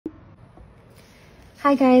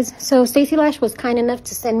Hi guys, so Stacy Lash was kind enough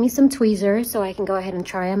to send me some tweezers so I can go ahead and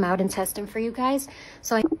try them out and test them for you guys.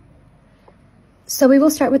 So we will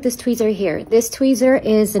start with this tweezer here. This tweezer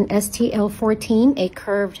is an STL14, a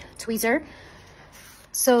curved tweezer.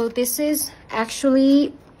 So this is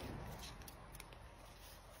actually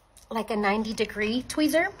like a 90-degree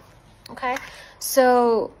tweezer, okay?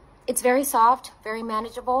 So it's very soft, very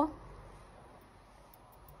manageable,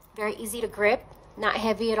 very easy to grip, not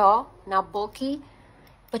heavy at all, not bulky,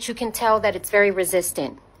 but you can tell that it's very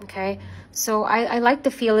resistant, okay? So I like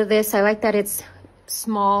the feel of this. I like that it's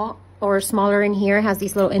small or smaller in here, has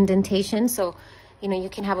these little indentations, so you know you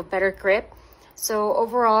can have a better grip. So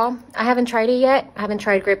overall, I haven't tried it yet. I haven't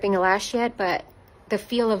tried gripping a lash yet, but the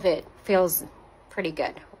feel of it feels pretty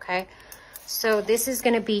good, okay? So this is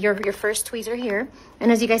gonna be your first tweezer here. And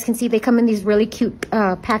as you guys can see, they come in these really cute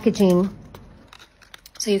packaging,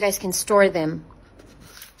 so you guys can store them,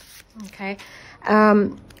 okay?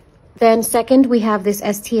 Then second, we have this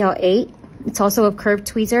STL8. It's also a curved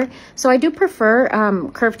tweezer. So I do prefer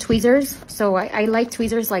curved tweezers. So I like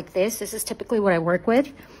tweezers like this. This is typically what I work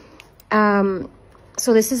with. So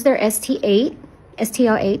this is their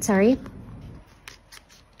STL8, sorry.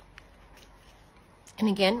 And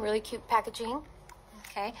again, really cute packaging,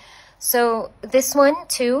 okay? So this one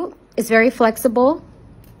too is very flexible,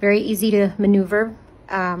 very easy to maneuver,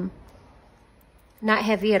 not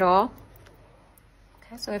heavy at all.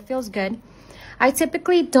 Okay, so it feels good. I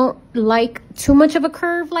typically don't like too much of a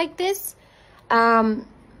curve like this.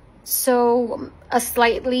 So a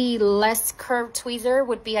slightly less curved tweezer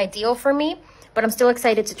would be ideal for me, but I'm still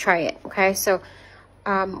excited to try it, okay? So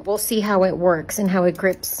we'll see how it works and how it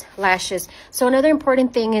grips lashes. So another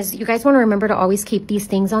important thing is you guys want to remember to always keep these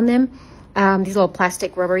things on them, these little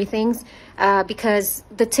plastic rubbery things, because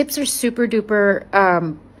the tips are super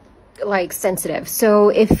duper like sensitive. So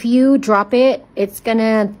if you drop it, it's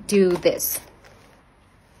gonna do this.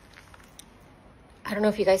 I don't know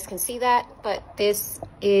if you guys can see that, but this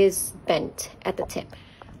is bent at the tip.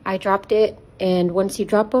 I dropped it, and once you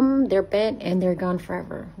drop them, they're bent and they're gone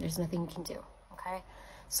forever. There's nothing you can do, okay?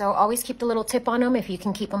 So always keep the little tip on them if you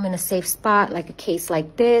can keep them in a safe spot, like a case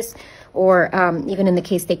like this, or even in the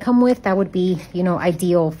case they come with. That would be, you know,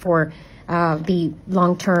 ideal for the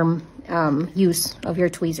long-term use of your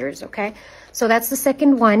tweezers, okay? So that's the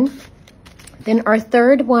second one. Then our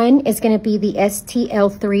third one is going to be the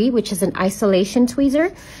STL3, which is an isolation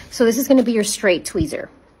tweezer. So this is going to be your straight tweezer.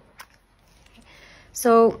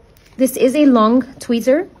 So this is a long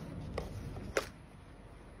tweezer,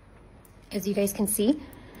 as you guys can see.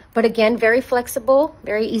 But again, very flexible,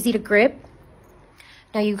 very easy to grip.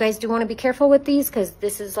 Now you guys do want to be careful with these because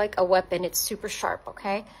this is like a weapon. It's super sharp,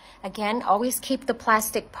 okay? Again, always keep the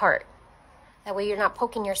plastic part. That way you're not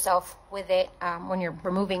poking yourself with it when you're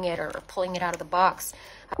removing it or pulling it out of the box.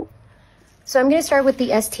 So I'm going to start with the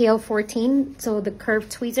STL14, so the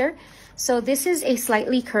curved tweezer. So this is a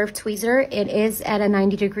slightly curved tweezer. It is at a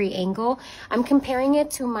 90-degree angle. I'm comparing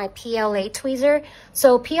it to my PLA tweezer.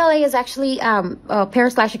 So PLA is actually,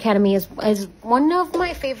 Paris Lash Academy is one of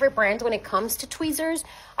my favorite brands when it comes to tweezers.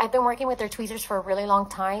 I've been working with their tweezers for a really long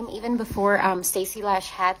time, even before Stacy Lash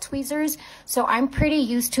had tweezers. So I'm pretty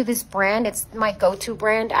used to this brand. It's my go-to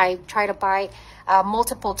brand. I try to buy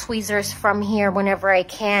multiple tweezers from here whenever I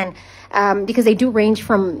can, because they do range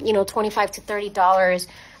from, you know, $25 to $30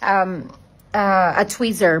 a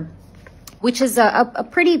tweezer, which is a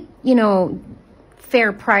pretty, you know,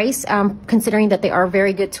 fair price, considering that they are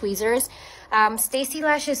very good tweezers. Stacy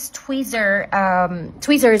Lash's tweezers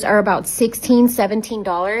are about $16,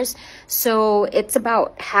 $17. So it's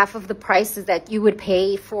about half of the prices that you would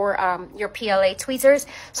pay for your PLA tweezers.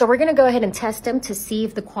 So we're going to go ahead and test them to see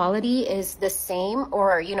if the quality is the same,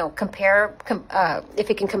 or, you know, if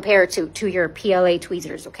it can compare to your PLA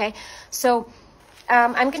tweezers, okay? So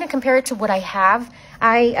I'm going to compare it to what I have.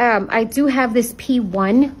 I do have this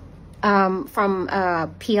P1 from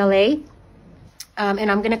PLA.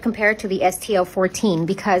 And I'm going to compare it to the STL14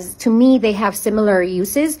 because to me, they have similar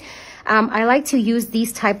uses. I like to use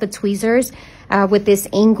these type of tweezers with this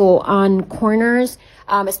angle on corners,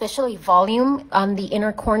 especially volume on the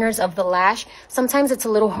inner corners of the lash. Sometimes it's a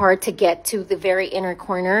little hard to get to the very inner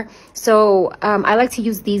corner. So I like to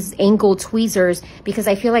use these angle tweezers because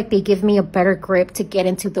I feel like they give me a better grip to get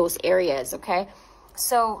into those areas, okay?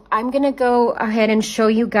 So I'm going to go ahead and show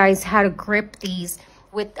you guys how to grip these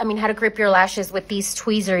how to grip your lashes with these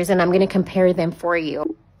tweezers, and I'm going to compare them for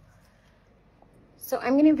you. So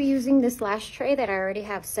I'm going to be using this lash tray that I already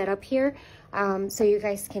have set up here, so you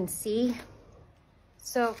guys can see.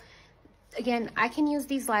 So again, I can use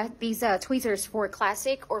these tweezers for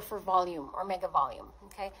classic or for volume or mega volume,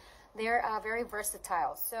 okay? They're very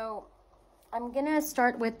versatile. So I'm gonna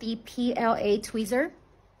start with the PLA tweezer,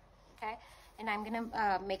 okay? And I'm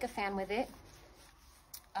gonna make a fan with it.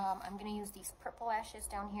 I'm gonna use these purple lashes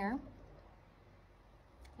down here.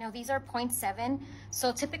 Now these are 0.7,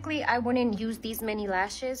 so typically I wouldn't use these many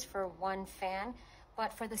lashes for one fan,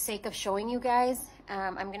 but for the sake of showing you guys,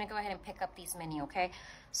 I'm gonna go ahead and pick up these many, okay?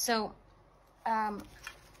 So, let me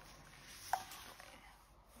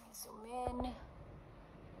zoom in.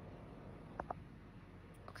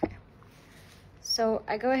 Okay, so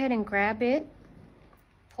I go ahead and grab it,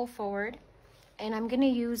 pull forward, and I'm gonna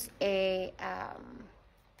use a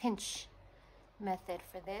pinch method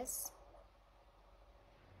for this.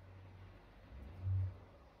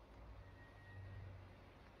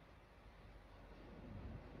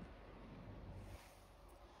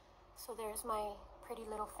 So there's my pretty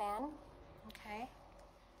little fan, okay?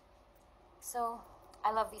 So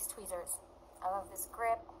I love these tweezers. I love this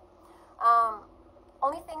grip.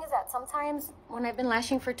 Only thing is that sometimes when I've been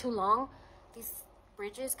lashing for too long, these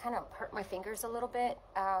bridges kind of hurt my fingers a little bit.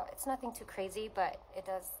 It's nothing too crazy, but it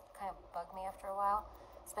does kind of bug me after a while,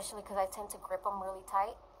 especially because I tend to grip them really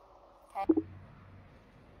tight, okay?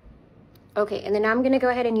 Okay, and then I'm gonna go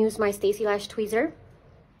ahead and use my Stacy Lash tweezer,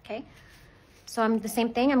 okay? So I'm the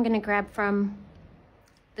same thing, I'm gonna grab from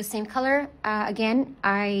the same color. Again,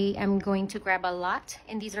 I am going to grab a lot,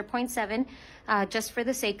 and these are 0.7, just for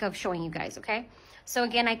the sake of showing you guys, okay? So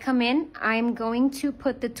again, I come in, I'm going to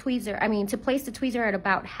put the tweezer, to place the tweezer at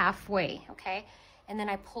about halfway, okay? And then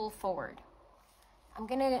I pull forward. I'm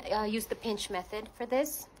gonna use the pinch method for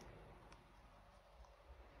this.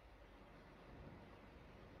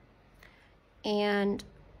 And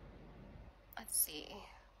let's see.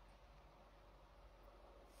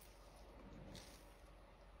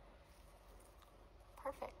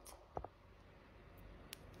 Perfect.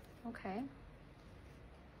 Okay.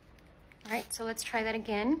 All right, so let's try that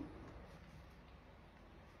again.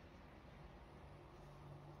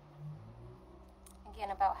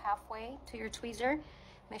 Again, about halfway to your tweezer.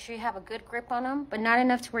 Make sure you have a good grip on them, but not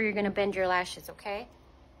enough to where you're gonna bend your lashes, okay?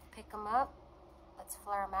 Pick them up. Let's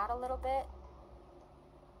flare them out a little bit.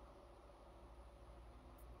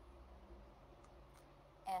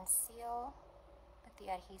 And seal with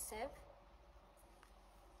the adhesive.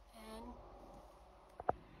 And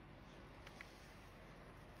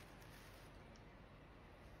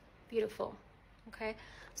beautiful. Okay,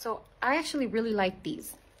 so I actually really like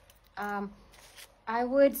these. I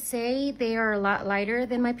would say they are a lot lighter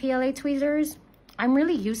than my PLA tweezers. I'm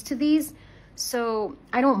really used to these, so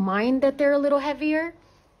I don't mind that they're a little heavier,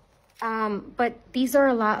 but these are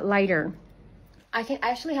a lot lighter. I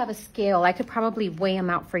actually have a scale. I could probably weigh them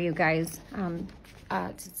out for you guys,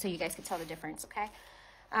 so you guys could tell the difference, okay?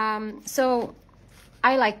 So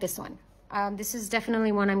I like this one. This is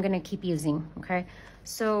definitely one I'm gonna keep using, okay?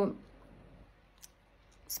 So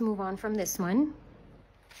let's move on from this one.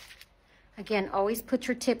 Again, always put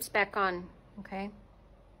your tips back on, okay?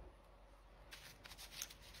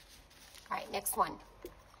 All right, next one.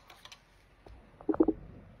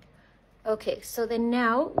 Okay, so then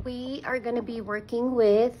now we are gonna be working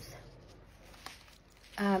with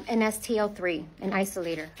an STL3, an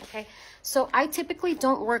isolator, okay? So I typically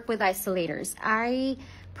don't work with isolators. I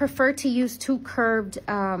prefer to use two curved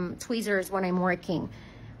tweezers when I'm working.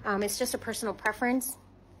 It's just a personal preference.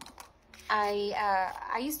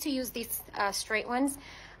 I used to use these straight ones.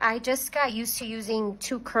 I just got used to using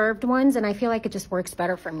two curved ones, and I feel like it just works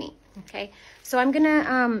better for me, okay? So I'm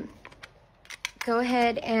gonna go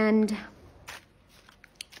ahead and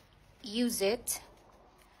use it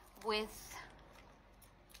with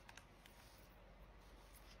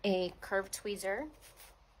a curved tweezer,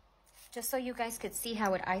 just so you guys could see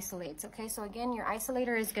how it isolates, okay? So again, your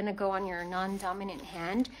isolator is gonna go on your non-dominant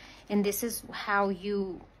hand, and this is how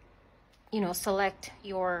you select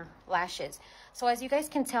your lashes. So as you guys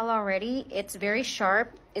can tell already, it's very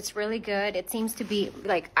sharp. It's really good. It seems to be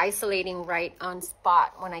like isolating right on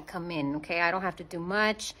spot when I come in, okay? I don't have to do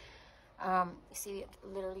much. You see, it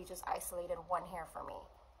literally just isolated one hair for me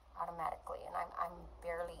automatically, and I'm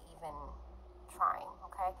barely even trying,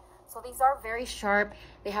 okay? So these are very sharp.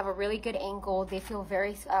 They have a really good angle. They feel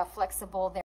very flexible. They're